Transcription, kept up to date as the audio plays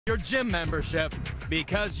your gym membership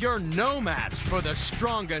because you're no match for the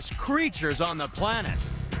strongest creatures on the planet.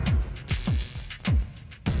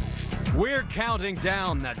 We're counting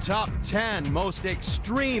down the top 10 most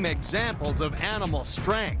extreme examples of animal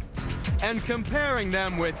strength and comparing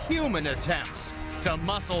them with human attempts to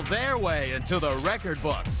muscle their way into the record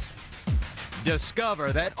books.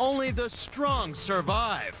 Discover that only the strong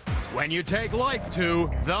survive when you take life to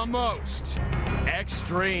the most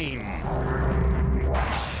extreme.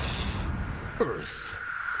 Earth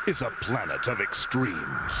is a planet of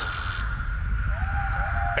extremes.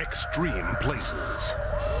 Extreme places.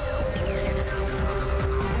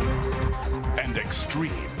 And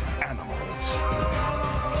extreme animals.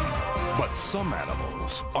 But some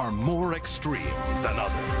animals are more extreme than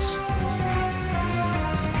others.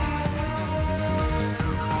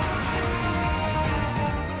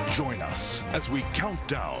 Join us as we count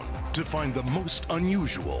down to find the most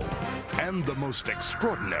unusual and the most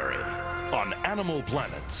extraordinary on Animal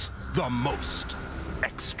Planet's The Most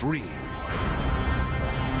Extreme.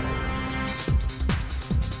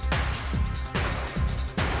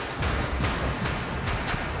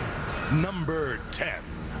 Number 10.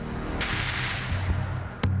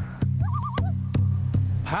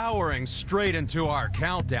 Powering straight into our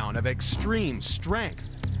countdown of extreme strength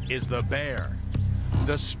is the bear,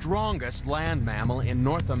 the strongest land mammal in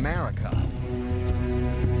North America.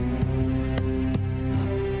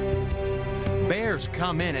 Bears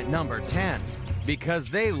come in at number 10 because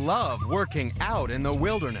they love working out in the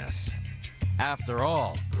wilderness. After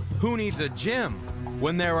all, who needs a gym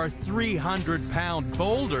when there are 300-pound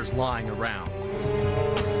boulders lying around?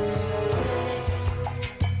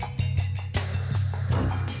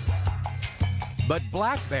 But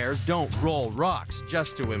black bears don't roll rocks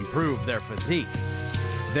just to improve their physique.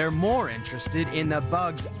 They're more interested in the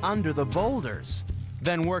bugs under the boulders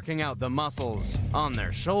than working out the muscles on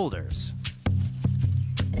their shoulders.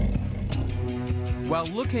 While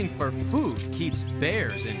looking for food keeps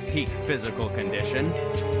bears in peak physical condition,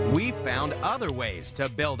 we found other ways to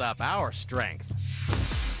build up our strength.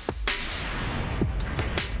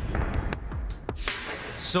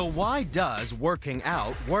 So why does working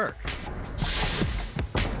out work?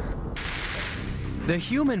 The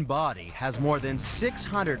human body has more than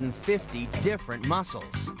 650 different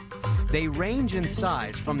muscles. They range in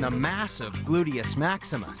size from the massive gluteus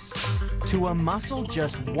maximus to a muscle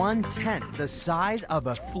just 1/10 the size of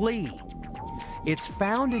a flea. It's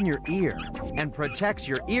found in your ear and protects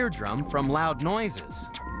your eardrum from loud noises.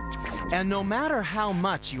 And no matter how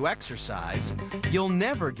much you exercise, you'll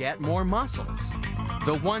never get more muscles.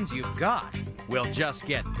 The ones you've got will just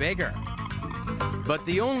get bigger. But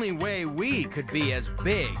the only way we could be as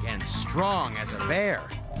big and strong as a bear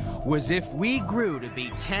was if we grew to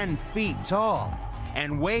be 10 feet tall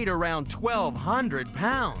and weighed around 1,200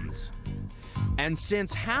 pounds. And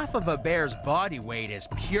since half of a bear's body weight is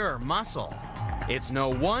pure muscle, it's no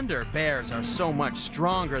wonder bears are so much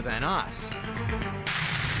stronger than us.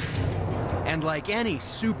 And like any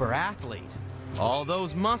super athlete, all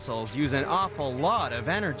those muscles use an awful lot of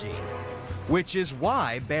energy, which is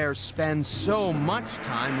why bears spend so much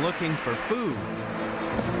time looking for food.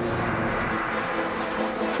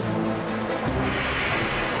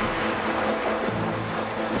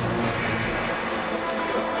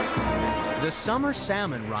 The summer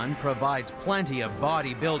salmon run provides plenty of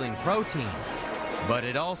bodybuilding protein, but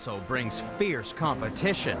it also brings fierce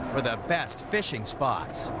competition for the best fishing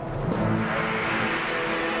spots.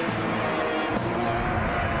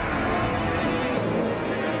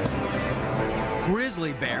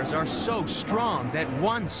 Grizzly bears are so strong that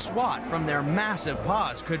one swat from their massive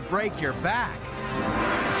paws could break your back.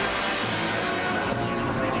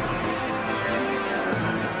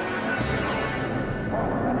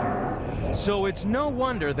 So it's no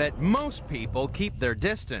wonder that most people keep their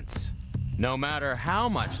distance, no matter how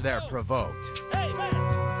much they're provoked. Hey, man.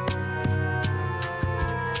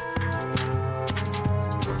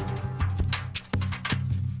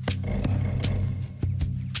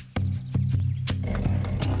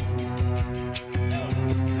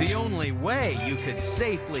 The only way you could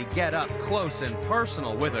safely get up close and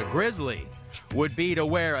personal with a grizzly would be to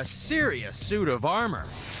wear a serious suit of armor.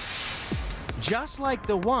 Just like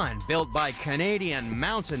the one built by Canadian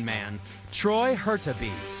mountain man Troy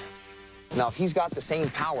Hurtubise. Now, if he's got the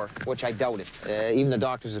same power, which I doubt it, even the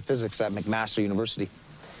doctors of physics at McMaster University,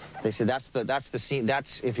 they said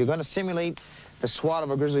that's if you're going to simulate the swat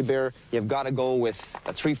of a grizzly bear, you've got to go with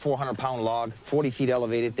a 300-400 pound log, 40 feet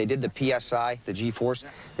elevated. They did the PSI, the G-force.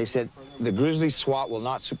 They said the grizzly swat will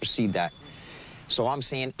not supersede that. So I'm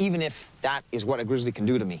saying, even if that is what a grizzly can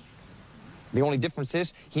do to me, the only difference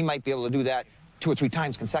is he might be able to do that 2 or 3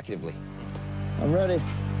 times consecutively. I'm ready.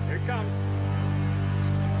 Here it comes.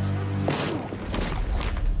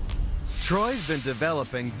 Troy's been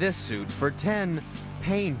developing this suit for 10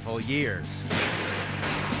 painful years.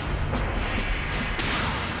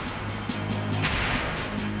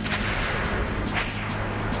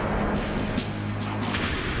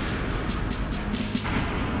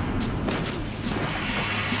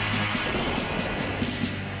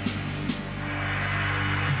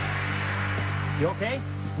 You okay?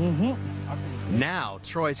 Now,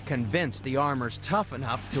 Troy's convinced the armor's tough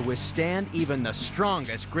enough to withstand even the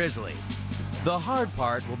strongest grizzly. The hard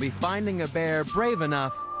part will be finding a bear brave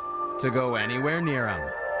enough to go anywhere near him.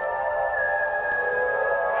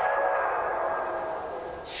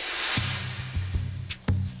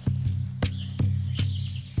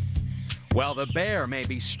 While the bear may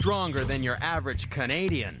be stronger than your average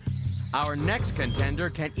Canadian, our next contender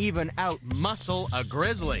can even out-muscle a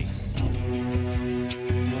grizzly.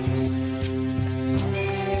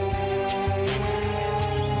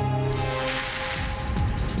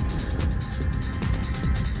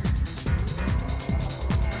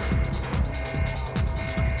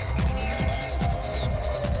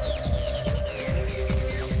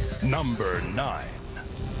 Number 9.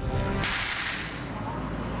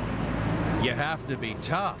 You have to be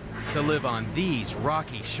tough to live on these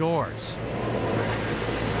rocky shores.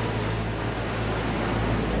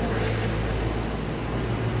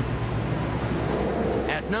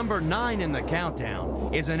 At number 9 in the countdown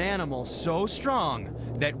is an animal so strong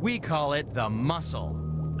that we call it the mussel.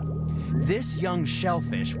 This young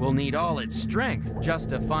shellfish will need all its strength just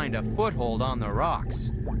to find a foothold on the rocks.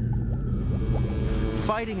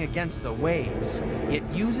 Fighting against the waves, it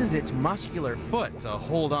uses its muscular foot to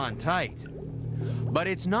hold on tight. But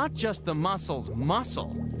it's not just the mussel's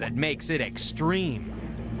muscle that makes it extreme.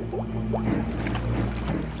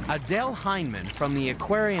 Adele Heinemann from the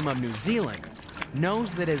Aquarium of New Zealand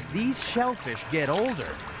knows that as these shellfish get older,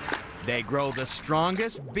 they grow the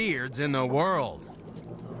strongest beards in the world.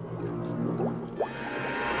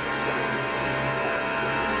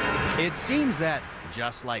 It seems that,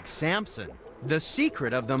 just like Samson, the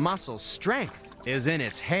secret of the mussel's strength is in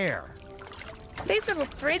its hair. These little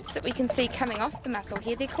threads that we can see coming off the mussel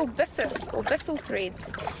here, they're called byssus or byssal threads.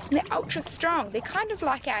 And they're ultra strong. They're kind of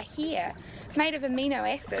like our hair, made of amino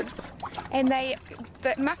acids. And the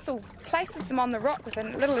mussel places them on the rock with a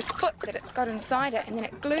little foot that it's got inside it, and then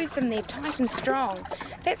it glues them there tight and strong.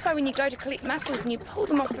 That's why when you go to collect mussels and you pull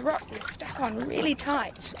them off the rock, they're stuck on really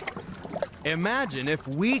tight. Imagine if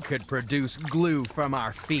we could produce glue from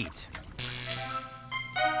our feet.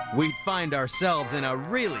 We'd find ourselves in a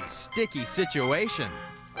really sticky situation.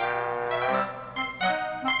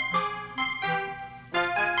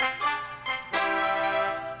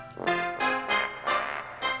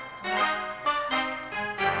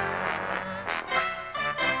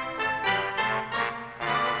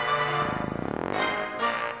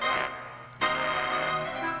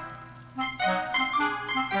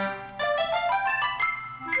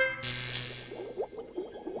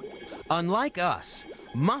 Unlike us,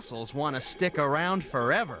 mussels want to stick around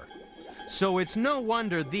forever. So it's no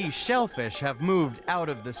wonder these shellfish have moved out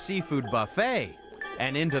of the seafood buffet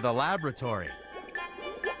and into the laboratory.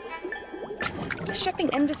 The shipping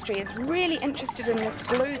industry is really interested in this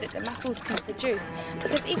glue that the mussels can produce,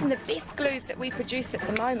 because even the best glues that we produce at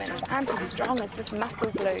the moment aren't as strong as this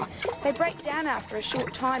mussel glue. They break down after a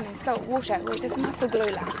short time in salt water, whereas this mussel glue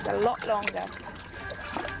lasts a lot longer.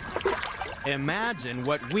 Imagine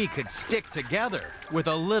what we could stick together with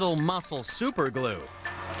a little mussel superglue.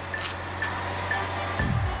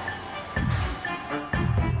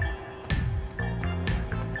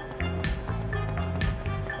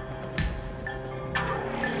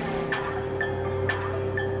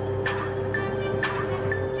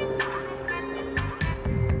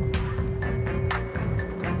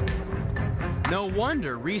 No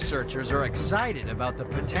wonder researchers are excited about the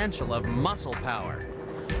potential of muscle power.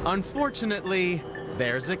 Unfortunately,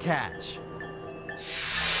 there's a catch.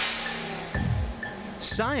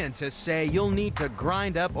 Scientists say you'll need to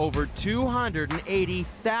grind up over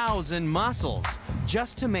 280,000 mussels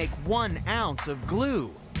just to make 1 ounce of glue.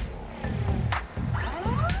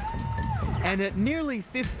 And at nearly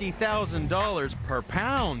 $50,000 per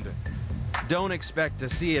pound, don't expect to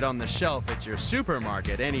see it on the shelf at your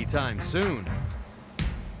supermarket anytime soon.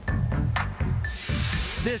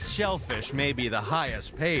 This shellfish may be the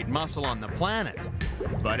highest paid mussel on the planet,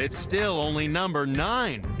 but it's still only number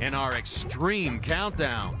 9 in our extreme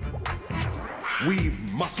countdown. We've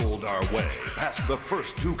muscled our way past the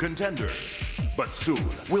first 2 contenders, But soon,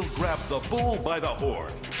 we'll grab the bull by the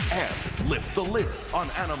horn and lift the lid on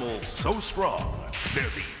animals so strong, they're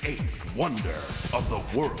the 8th wonder of the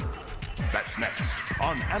world. That's next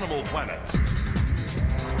on Animal Planets.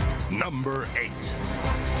 Number 8.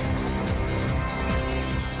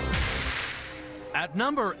 At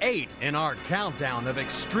number 8 in our countdown of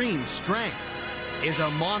extreme strength is a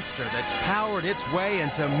monster that's powered its way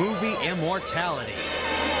into movie immortality.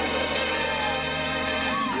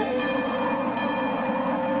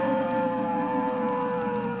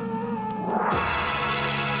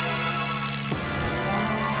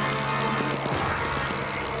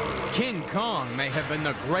 King Kong may have been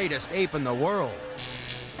the greatest ape in the world,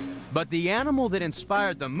 but the animal that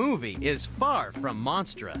inspired the movie is far from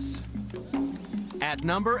monstrous. At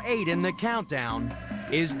number 8 in the countdown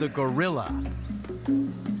is the gorilla.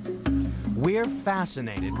 We're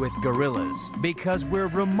fascinated with gorillas because we're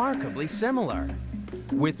remarkably similar,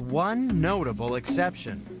 with one notable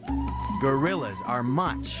exception. Gorillas are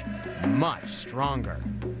much, much stronger.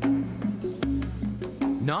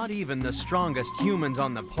 Not even the strongest humans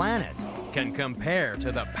on the planet can compare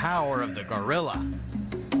to the power of the gorilla.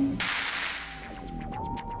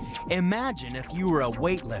 Imagine if you were a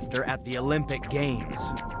weightlifter at the Olympic Games.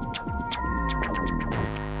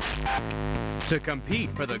 To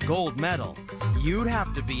compete for the gold medal, you'd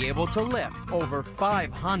have to be able to lift over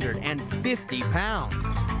 550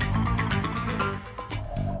 pounds.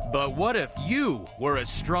 But what if you were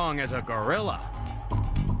as strong as a gorilla?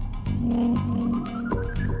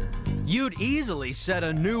 You'd easily set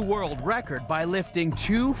a new world record by lifting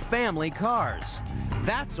 2 family cars.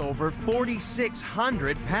 That's over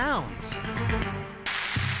 4,600 pounds.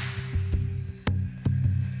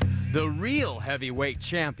 The real heavyweight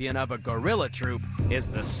champion of a gorilla troop is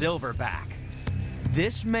the silverback.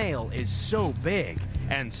 This male is so big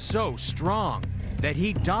and so strong that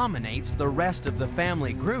he dominates the rest of the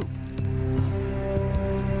family group.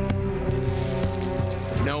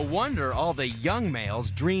 No wonder all the young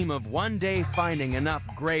males dream of one day finding enough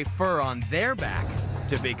gray fur on their back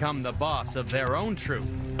to become the boss of their own troop.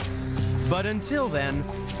 But until then,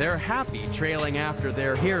 they're happy trailing after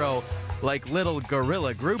their hero like little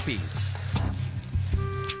gorilla groupies.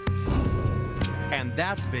 And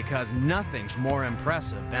that's because nothing's more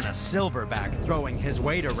impressive than a silverback throwing his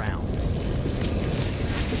weight around.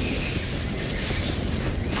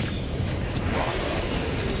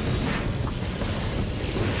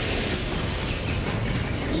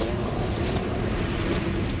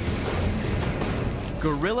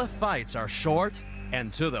 Gorilla fights are short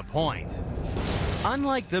and to the point,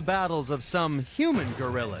 unlike the battles of some human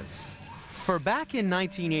gorillas. For back in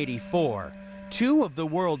 1984, 2 of the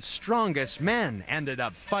world's strongest men ended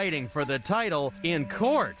up fighting for the title in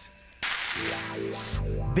court.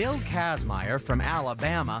 Bill Kazmaier from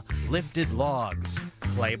Alabama lifted logs,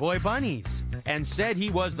 Playboy bunnies, and said he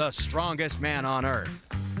was the strongest man on earth.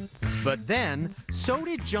 But then, so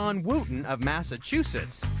did John Wooten of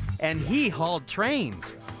Massachusetts, and he hauled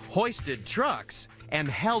trains, hoisted trucks, and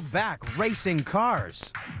held back racing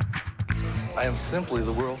cars. I am simply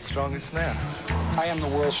the world's strongest man. I am the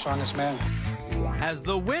world's strongest man. As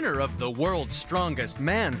the winner of the World's Strongest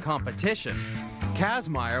Man competition,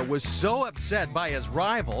 Kazmaier was so upset by his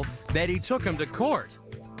rival that he took him to court.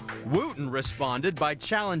 Wooten responded by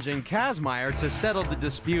challenging Kazmaier to settle the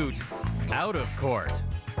dispute out of court.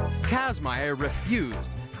 Kazmaier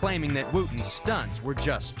refused, claiming that Wooten's stunts were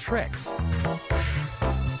just tricks.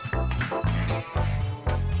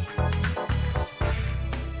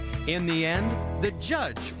 In the end, the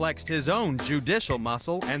judge flexed his own judicial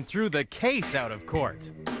muscle and threw the case out of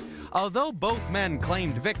court. Although both men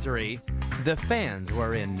claimed victory, the fans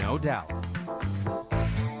were in no doubt.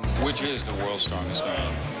 Which is the world's strongest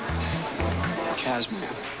man?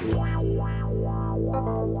 Kazmaier.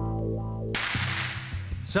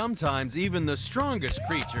 Sometimes even the strongest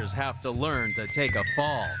creatures have to learn to take a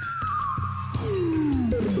fall.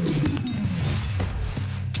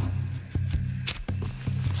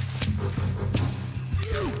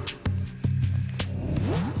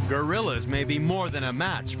 Gorillas may be more than a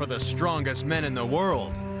match for the strongest men in the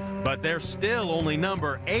world, but they're still only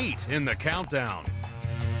number 8 in the countdown.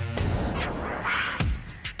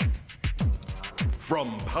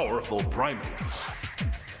 From powerful primates,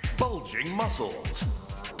 bulging muscles,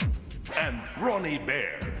 and brawny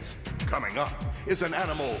bears, coming up is an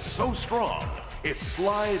animal so strong it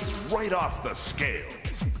slides right off the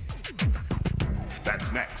scales.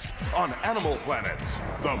 That's next on Animal Planet's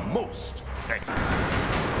The Most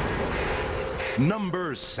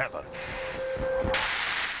Number 7.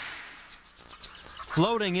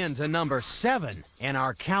 Floating into number 7 in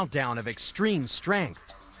our countdown of extreme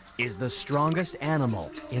strength is the strongest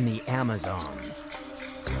animal in the Amazon.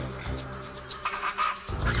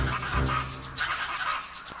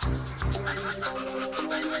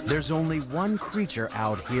 There's only one creature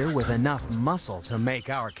out here with enough muscle to make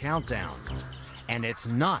our countdown, and it's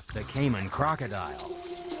not the Cayman crocodile.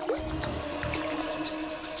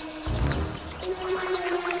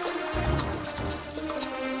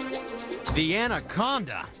 The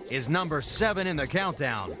anaconda is number 7 in the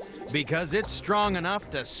countdown because it's strong enough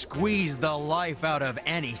to squeeze the life out of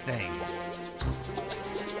anything.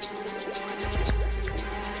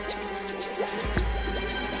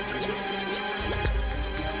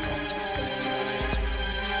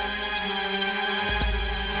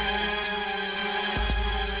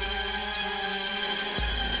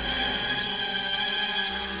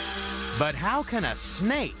 But how can a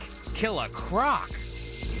snake kill a croc?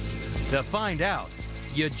 To find out,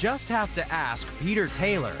 you just have to ask Peter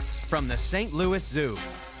Taylor from the St. Louis Zoo.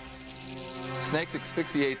 Snakes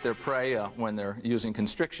asphyxiate their prey when they're using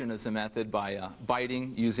constriction as a method by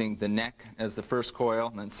biting, using the neck as the first coil,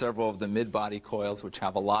 and then several of the mid-body coils, which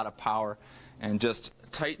have a lot of power, and just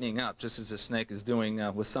tightening up, just as the snake is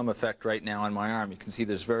doing with some effect right now on my arm. You can see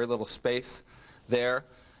there's very little space there,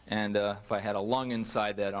 and if I had a lung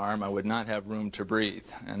inside that arm, I would not have room to breathe,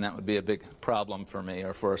 and that would be a big problem for me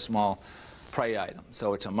or for a small prey item.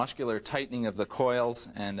 So it's a muscular tightening of the coils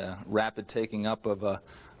and a rapid taking up of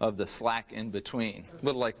the slack in between. A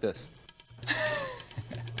little like this.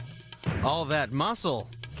 All that muscle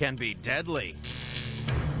can be deadly.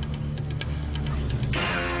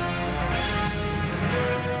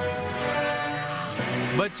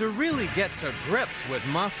 But to really get to grips with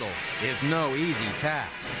muscles is no easy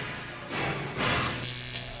task.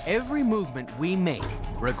 Every movement we make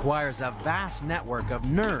requires a vast network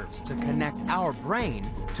of nerves to connect our brain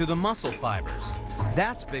to the muscle fibers.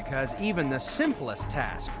 That's because even the simplest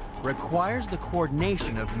task requires the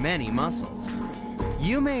coordination of many muscles.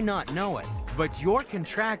 You may not know it, but you're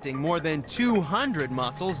contracting more than 200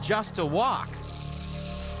 muscles just to walk.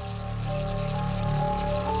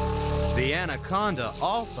 The anaconda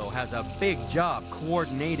also has a big job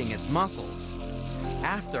coordinating its muscles.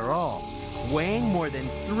 After all, weighing more than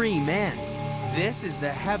 3 men, this is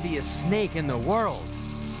the heaviest snake in the world,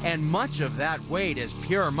 and much of that weight is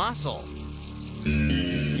pure muscle.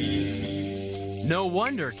 No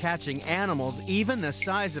wonder catching animals even the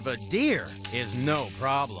size of a deer is no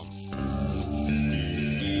problem.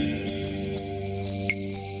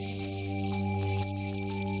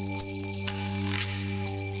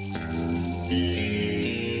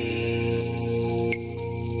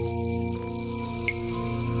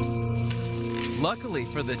 Luckily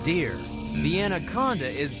for the deer, the anaconda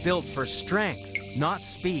is built for strength, not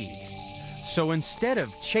speed. So instead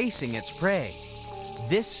of chasing its prey,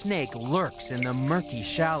 this snake lurks in the murky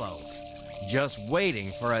shallows, just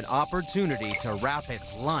waiting for an opportunity to wrap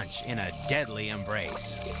its lunch in a deadly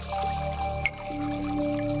embrace.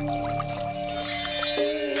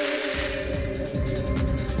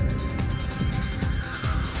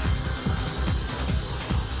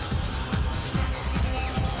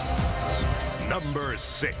 Number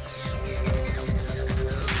 6.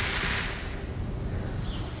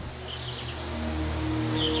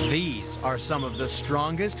 These are some of the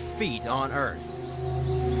strongest feet on Earth.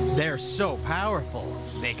 They're so powerful,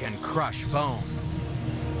 they can crush bone.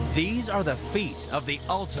 These are the feet of the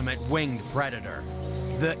ultimate winged predator,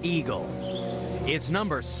 the eagle. It's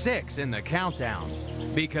number 6 in the countdown,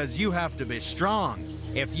 because you have to be strong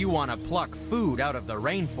if you want to pluck food out of the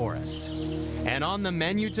rainforest. And on the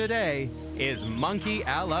menu today is monkey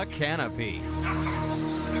a la canopy.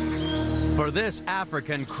 For this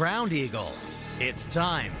African crowned eagle, it's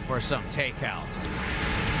time for some takeout.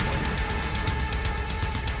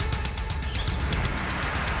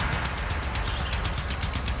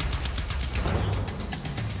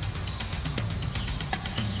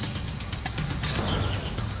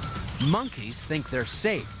 Monkeys think they're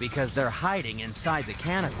safe because they're hiding inside the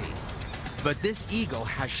canopy. But this eagle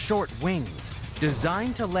has short wings,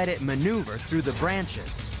 designed to let it maneuver through the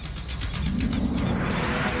branches.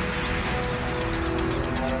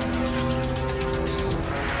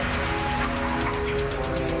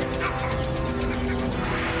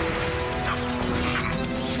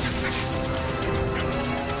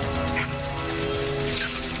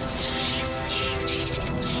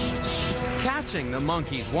 Catching the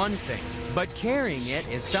monkey's one thing, but carrying it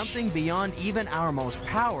is something beyond even our most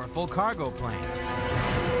powerful cargo planes.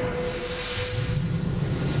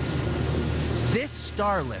 This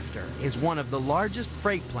Starlifter is one of the largest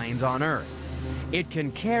freight planes on Earth. It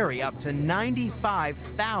can carry up to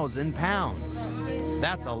 95,000 pounds.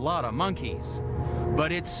 That's a lot of monkeys.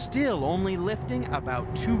 but it's still only lifting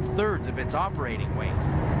about 2/3 of its operating weight.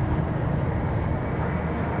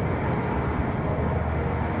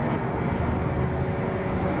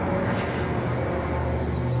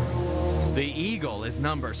 The eagle is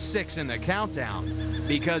number 6 in the countdown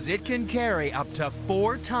because it can carry up to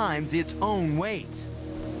 4 times its own weight.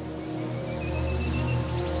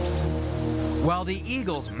 While the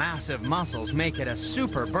eagle's massive muscles make it a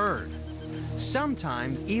super bird,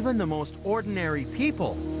 sometimes even the most ordinary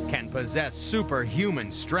people can possess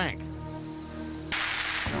superhuman strength.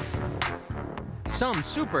 Some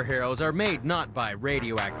superheroes are made not by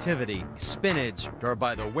radioactivity, spinach, or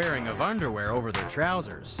by the wearing of underwear over their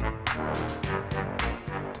trousers.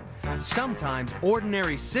 Sometimes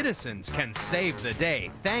ordinary citizens can save the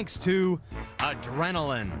day thanks to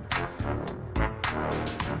adrenaline.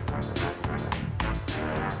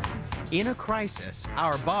 In a crisis,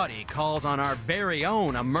 our body calls on our very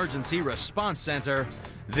own emergency response center,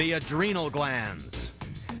 the adrenal glands.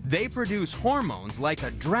 They produce hormones like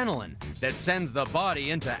adrenaline that sends the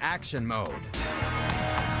body into action mode.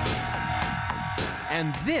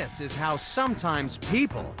 And this is how sometimes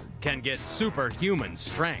people can get superhuman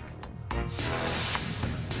strength.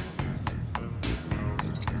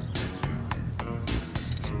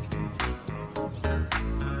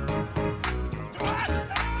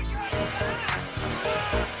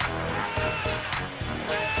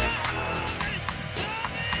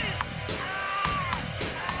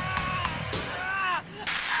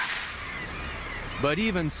 But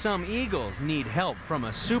even some eagles need help from a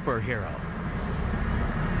superhero.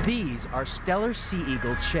 These are Steller sea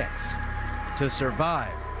eagle chicks. To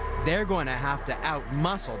survive, they're going to have to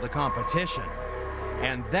out-muscle the competition.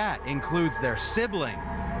 And that includes their sibling.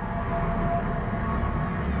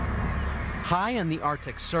 High in the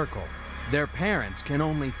Arctic Circle, their parents can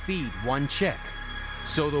only feed one chick.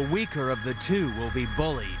 So the weaker of the two will be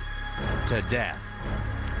bullied to death.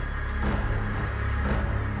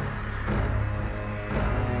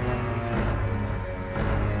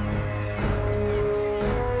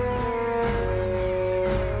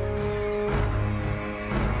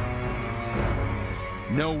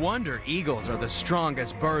 No wonder eagles are the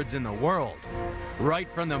strongest birds in the world.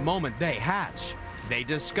 Right from the moment they hatch, they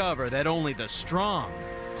discover that only the strong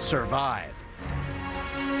survive.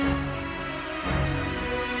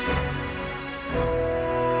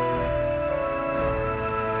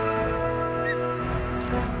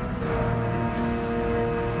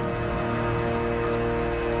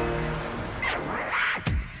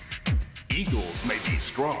 Eagles may be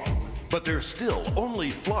strong, but they're still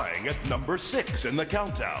only flying at number 6 in the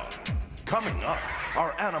countdown. Coming up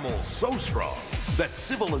are animals so strong that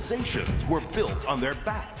civilizations were built on their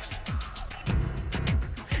backs.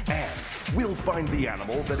 And we'll find the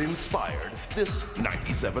animal that inspired this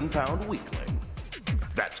 97-pound weakling.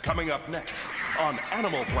 That's coming up next on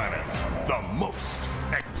Animal Planet's The Most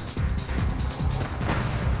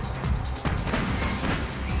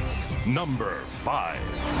Number 5.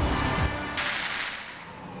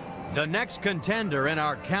 The next contender in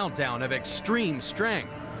our countdown of extreme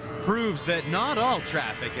strength proves that not all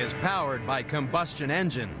traffic is powered by combustion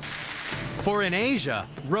engines. For in Asia,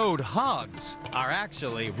 road hogs are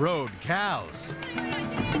actually road cows.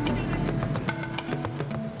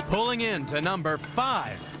 Pulling in to number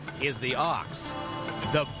 5 is the ox,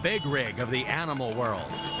 the big rig of the animal world.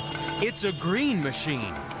 It's a green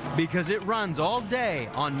machine because it runs all day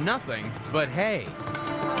on nothing but hay.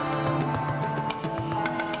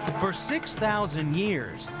 For 6,000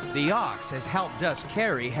 years, the ox has helped us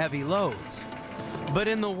carry heavy loads. But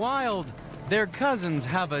in the wild, their cousins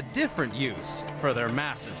have a different use for their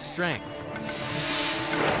massive strength.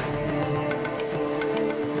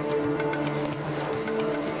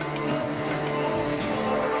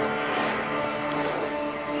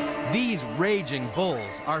 These raging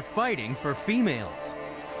bulls are fighting for females.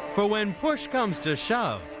 For when push comes to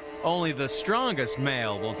shove, only the strongest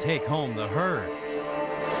male will take home the herd.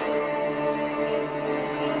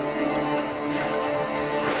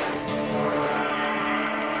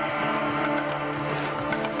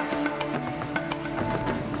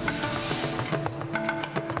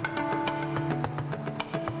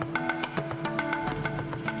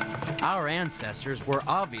 Our ancestors were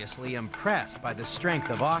obviously impressed by the strength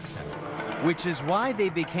of oxen, which is why they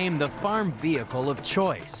became the farm vehicle of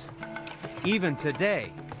choice. Even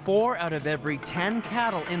today, 4 out of every 10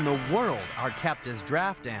 cattle in the world are kept as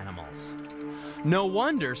draft animals. No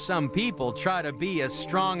wonder some people try to be as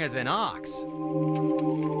strong as an ox.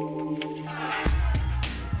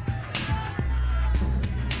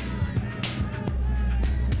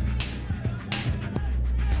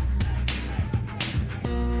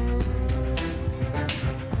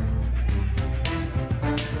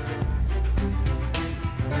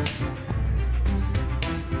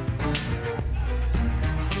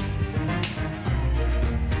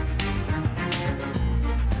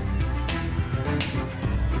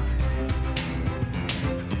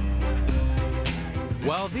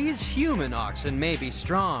 these human oxen may be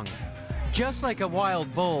strong, just like a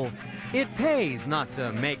wild bull, it pays not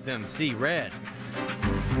to make them see red.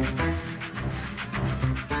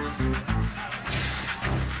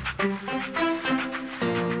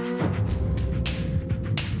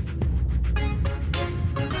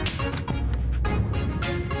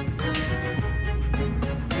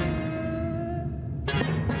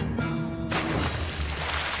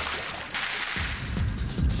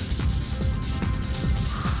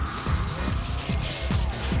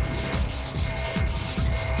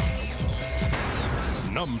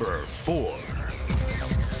 Number 4.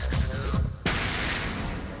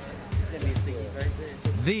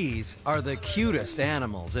 These are the cutest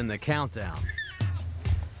animals in the countdown.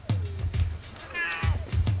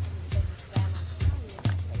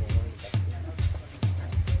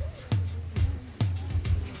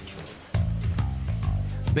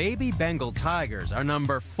 Baby Bengal tigers are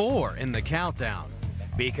number 4 in the countdown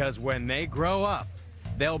because when they grow up,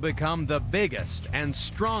 they'll become the biggest and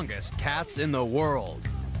strongest cats in the world.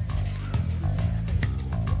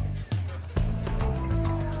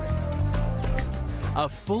 A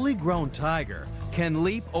fully grown tiger can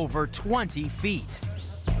leap over 20 feet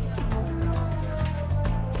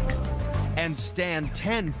and stand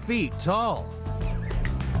 10 feet tall.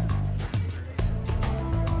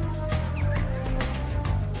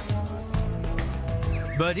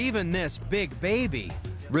 But even this big baby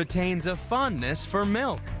retains a fondness for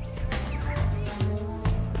milk.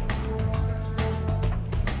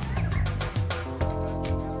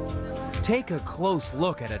 Take a close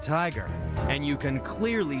look at a tiger, and you can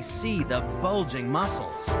clearly see the bulging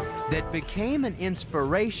muscles that became an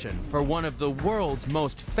inspiration for one of the world's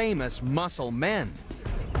most famous muscle men.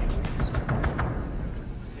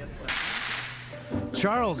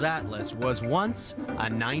 Charles Atlas was once a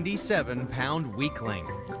 97-pound weakling.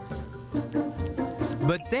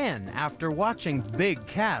 But then, after watching big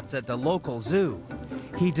cats at the local zoo,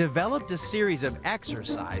 he developed a series of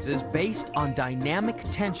exercises based on dynamic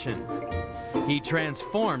tension. He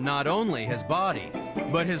transformed not only his body,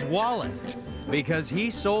 but his wallet, because he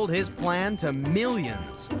sold his plan to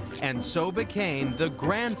millions, and so became the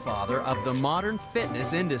grandfather of the modern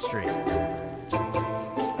fitness industry.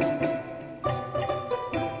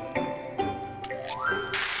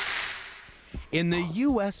 In the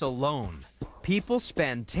US alone, people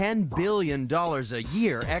spend $10 billion a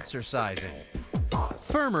year exercising.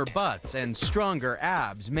 Firmer butts and stronger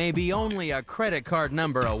abs may be only a credit card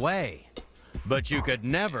number away, but you could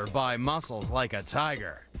never buy muscles like a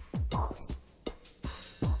tiger.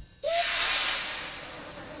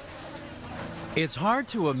 It's hard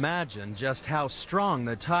to imagine just how strong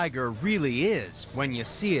the tiger really is when you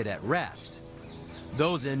see it at rest.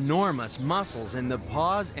 Those enormous muscles in the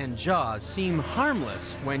paws and jaws seem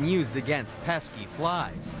harmless when used against pesky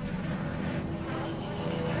flies.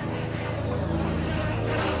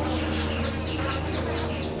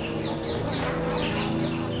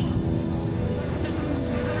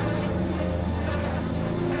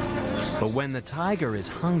 But when the tiger is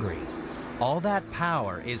hungry, all that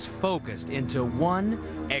power is focused into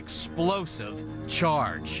one explosive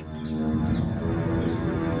charge.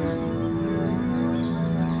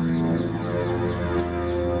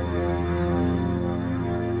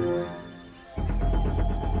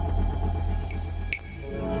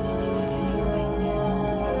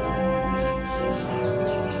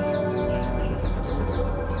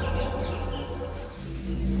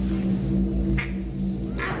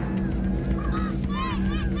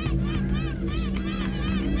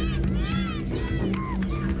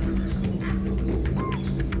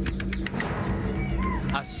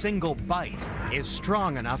 A single bite is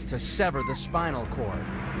strong enough to sever the spinal cord.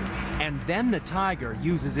 And then the tiger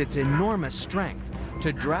uses its enormous strength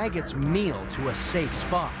to drag its meal to a safe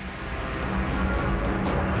spot.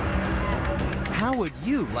 How would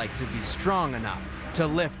you like to be strong enough to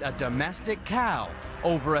lift a domestic cow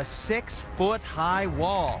over a 6-foot-high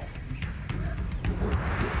wall?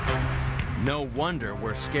 No wonder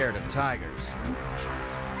we're scared of tigers.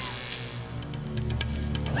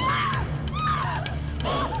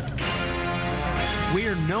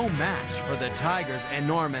 We're no match for the tiger's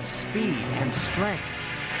enormous speed and strength.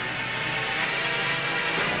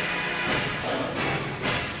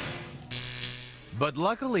 But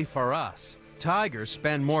luckily for us, tigers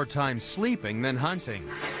spend more time sleeping than hunting.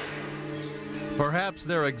 Perhaps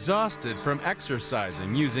they're exhausted from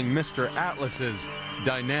exercising using Mr. Atlas's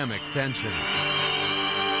dynamic tension.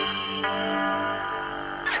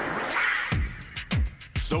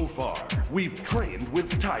 So far, we've trained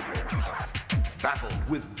with tigers, battled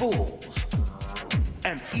with bulls,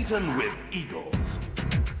 and eaten with eagles.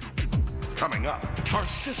 Coming up are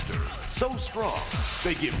sisters so strong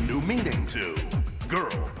they give new meaning to girl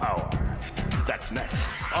power. That's next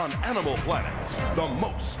on Animal Planet's The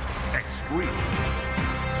Most Extreme.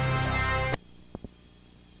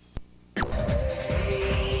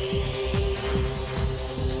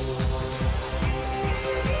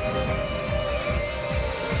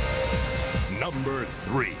 Number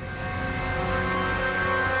 3.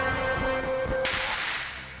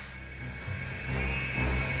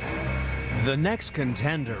 The next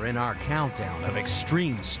contender in our countdown of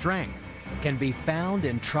extreme strength can be found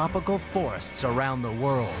in tropical forests around the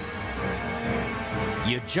world.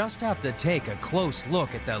 You just have to take a close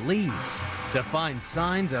look at the leaves to find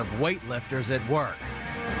signs of weightlifters at work.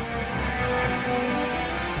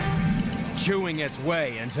 Chewing its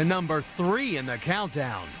way into number 3 in the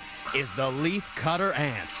countdown is the leafcutter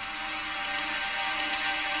ant.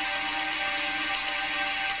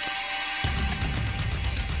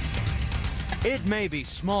 It may be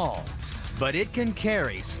small, but it can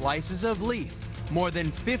carry slices of leaf more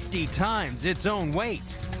than 50 times its own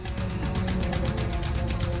weight.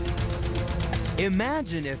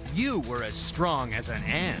 Imagine if you were as strong as an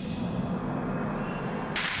ant.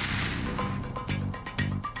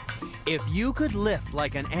 If you could lift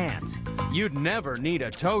like an ant, you'd never need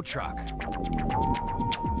a tow truck.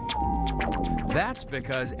 That's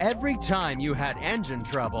because every time you had engine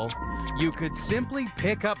trouble, you could simply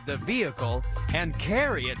pick up the vehicle and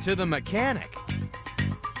carry it to the mechanic.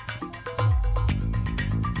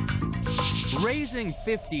 Raising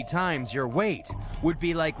 50 times your weight would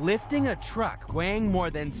be like lifting a truck weighing more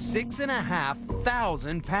than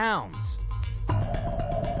 6,500 pounds.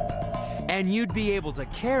 And you'd be able to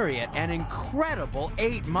carry it an incredible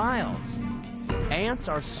 8 miles. Ants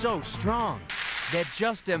are so strong that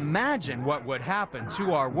just imagine what would happen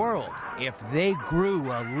to our world if they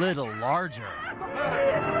grew a little larger.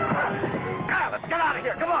 Let's get out of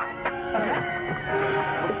here, come on!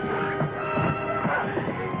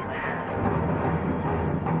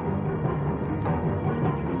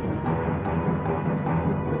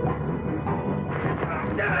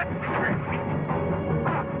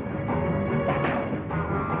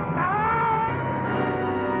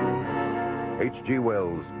 H.G.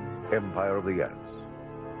 Wells' Empire of the Ants.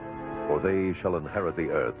 For they shall inherit the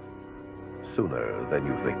earth sooner than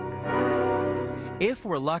you think. If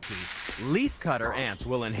we're lucky, leafcutter ants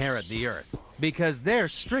will inherit the earth because they're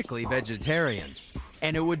strictly vegetarian.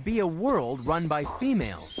 And it would be a world run by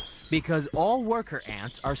females because all worker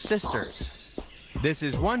ants are sisters. This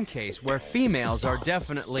is one case where females are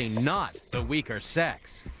definitely not the weaker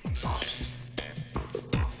sex.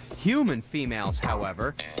 Human females,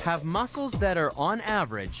 however, have muscles that are on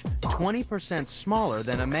average 20% smaller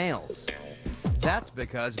than a male's. That's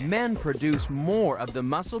because men produce more of the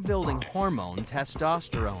muscle-building hormone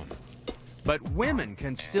testosterone. But women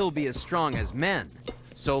can still be as strong as men,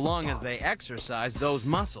 so long as they exercise those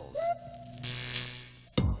muscles.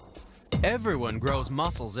 Everyone grows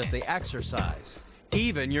muscles if they exercise,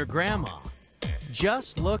 even your grandma.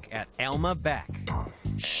 Just look at Elma Beck.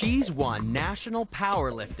 She's won national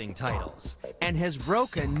powerlifting titles and has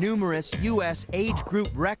broken numerous U.S. age group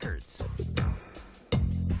records.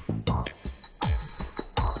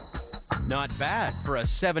 Not bad for a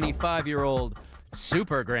 75-year-old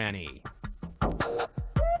super granny.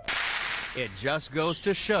 It just goes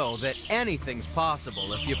to show that anything's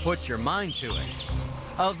possible if you put your mind to it.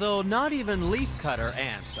 Although not even leafcutter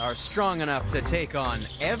ants are strong enough to take on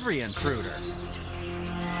every intruder.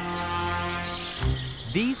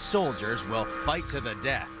 These soldiers will fight to the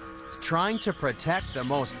death, trying to protect the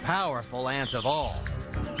most powerful ant of all.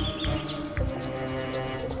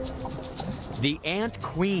 The ant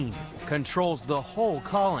queen controls the whole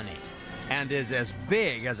colony and is as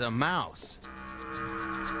big as a mouse.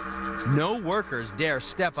 No workers dare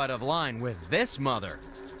step out of line with this mother.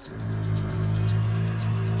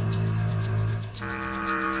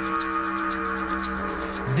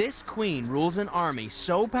 This queen rules an army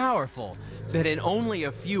so powerful that in only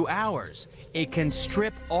a few hours, it can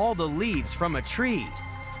strip all the leaves from a tree.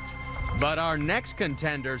 But our next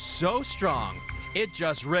contender's so strong, it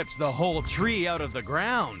just rips the whole tree out of the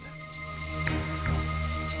ground.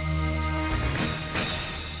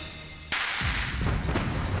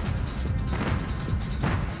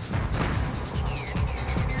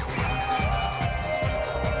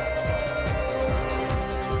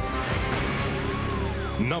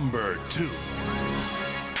 Number 2.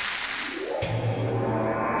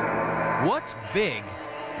 What's big,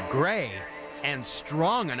 gray, and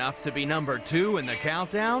strong enough to be number 2 in the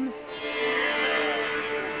countdown?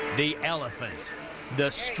 The elephant, the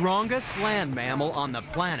strongest land mammal on the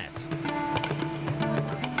planet.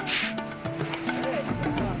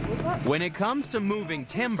 When it comes to moving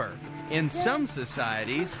timber, in some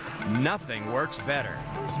societies, nothing works better.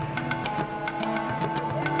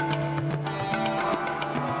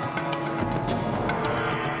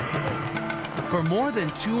 For more than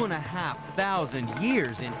 2,500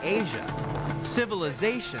 years in Asia,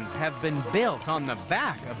 civilizations have been built on the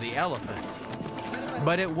back of the elephant.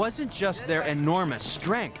 But it wasn't just their enormous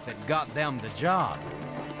strength that got them the job.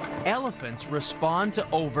 Elephants respond to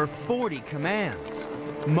over 40 commands,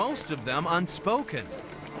 most of them unspoken.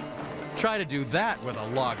 Try to do that with a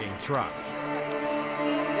logging truck.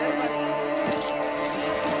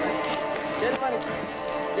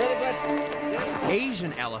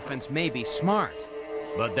 Asian elephants may be smart,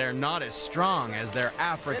 but they're not as strong as their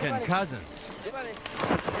African cousins.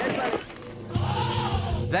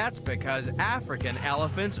 That's because African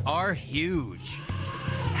elephants are huge.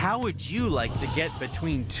 How would you like to get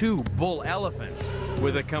between two bull elephants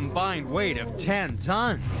with a combined weight of 10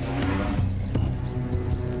 tons?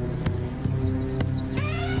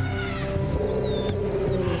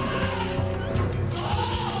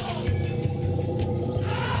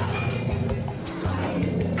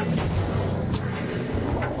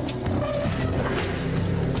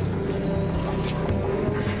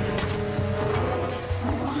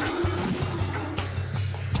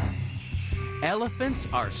 Elephants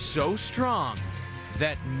are so strong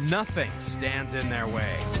that nothing stands in their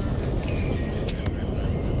way.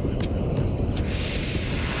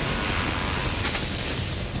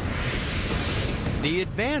 The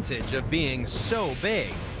advantage of being so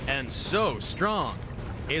big and so strong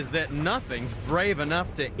is that nothing's brave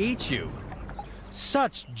enough to eat you.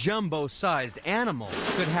 Such jumbo-sized animals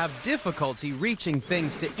could have difficulty reaching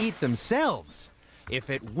things to eat themselves if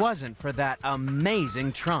it wasn't for that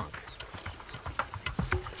amazing trunk.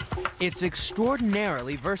 It's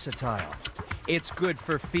extraordinarily versatile. It's good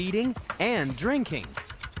for feeding and drinking.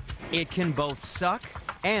 It can both suck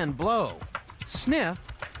and blow, sniff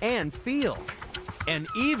and feel, and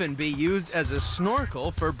even be used as a snorkel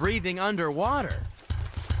for breathing underwater.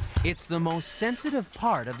 It's the most sensitive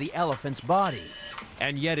part of the elephant's body,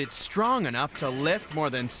 and yet it's strong enough to lift more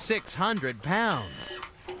than 600 pounds.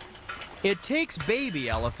 It takes baby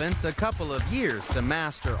elephants a couple of years to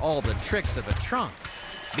master all the tricks of a trunk,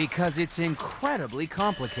 because it's incredibly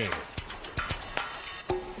complicated.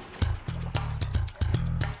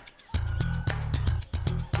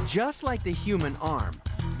 Just like the human arm,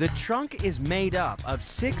 the trunk is made up of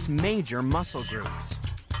 6 major muscle groups.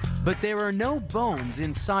 But there are no bones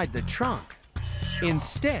inside the trunk.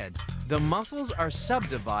 Instead, the muscles are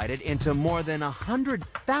subdivided into more than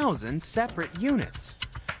 100,000 separate units,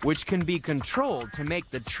 which can be controlled to make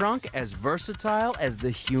the trunk as versatile as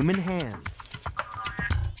the human hand.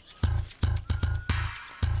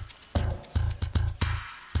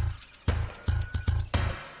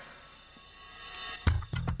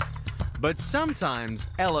 But sometimes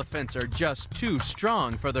elephants are just too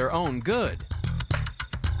strong for their own good.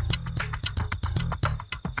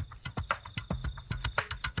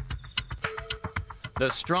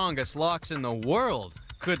 The strongest locks in the world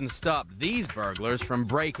couldn't stop these burglars from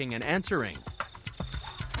breaking and entering.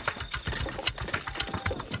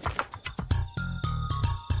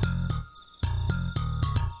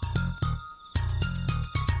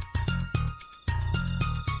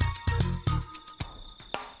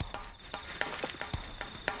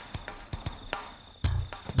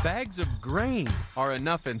 Bags of grain are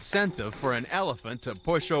enough incentive for an elephant to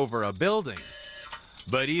push over a building.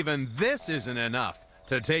 But even this isn't enough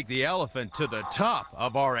to take the elephant to the top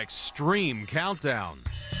of our extreme countdown.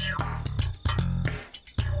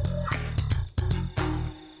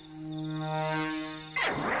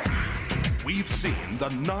 We've seen the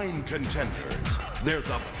 9 contenders. They're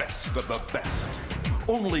the best of the best.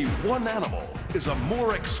 Only one animal is a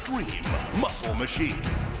more extreme muscle machine.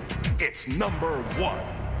 It's number 1.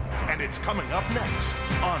 And it's coming up next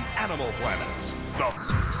on Animal Planets.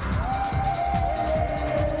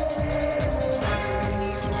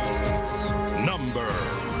 Number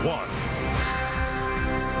 1.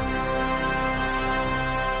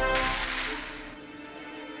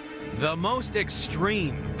 The most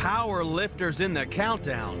extreme power lifters in the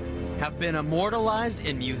countdown have been immortalized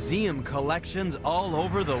in museum collections all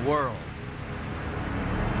over the world.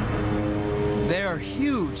 Their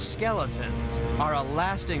huge skeletons are a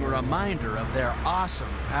lasting reminder of their awesome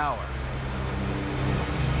power.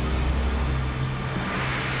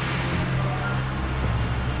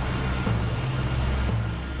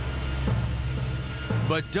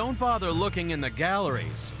 But don't bother looking in the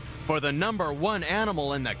galleries, for the number 1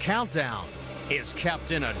 animal in the countdown is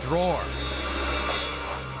kept in a drawer.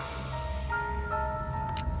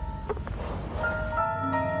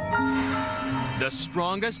 The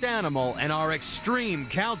strongest animal in our extreme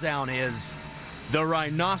countdown is the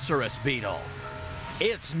rhinoceros beetle.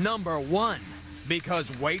 It's number 1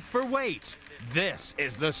 because, wait for weight, this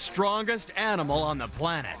is the strongest animal on the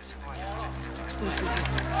planet.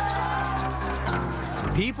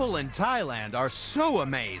 People in Thailand are so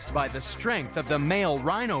amazed by the strength of the male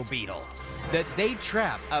rhino beetle that they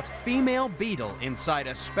trap a female beetle inside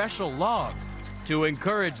a special log to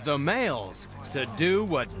encourage the males to do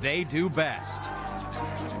what they do best.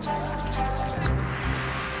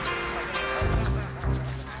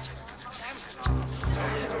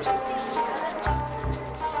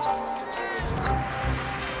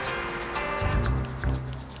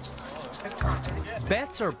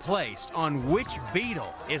 Bets are placed on which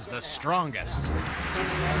beetle is the strongest.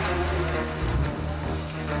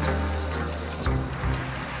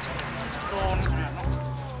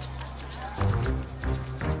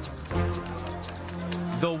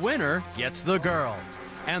 The winner gets the girl,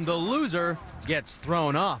 and the loser gets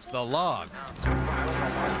thrown off the log.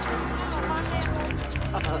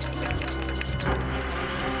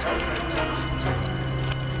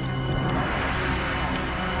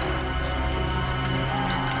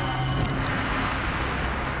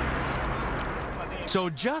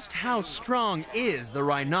 So just how strong is the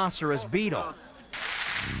rhinoceros beetle?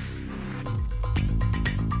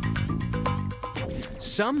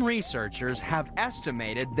 Some researchers have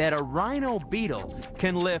estimated that a rhino beetle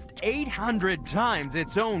can lift 800 times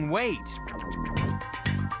its own weight.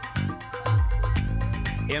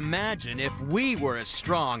 Imagine if we were as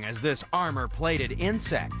strong as this armor-plated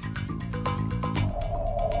insect.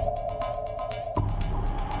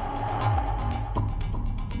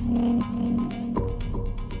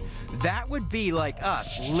 That would be like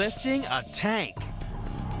us lifting a tank,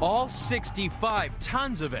 all 65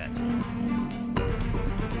 tons of it.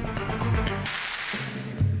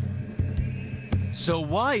 So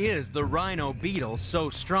why is the rhino beetle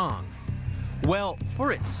so strong? Well,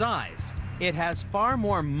 for its size, it has far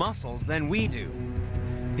more muscles than we do.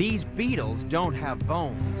 These beetles don't have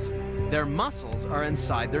bones. Their muscles are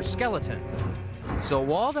inside their skeleton.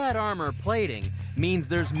 So all that armor plating means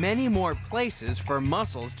there's many more places for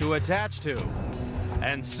muscles to attach to.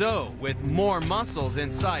 And so, with more muscles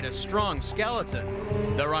inside a strong skeleton,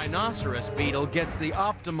 the rhinoceros beetle gets the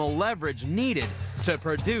optimal leverage needed to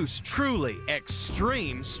produce truly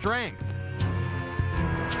extreme strength.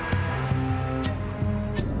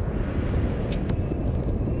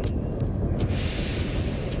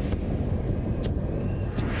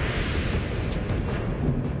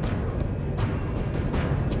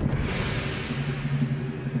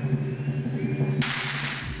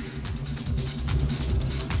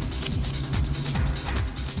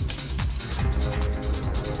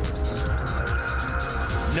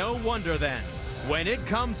 No wonder then, when it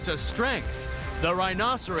comes to strength, the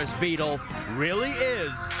rhinoceros beetle really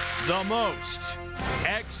is the most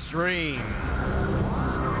extreme.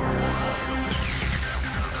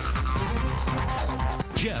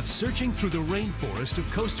 Jeff searching through the rainforest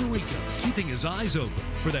of Costa Rica, keeping his eyes open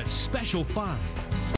for that special find.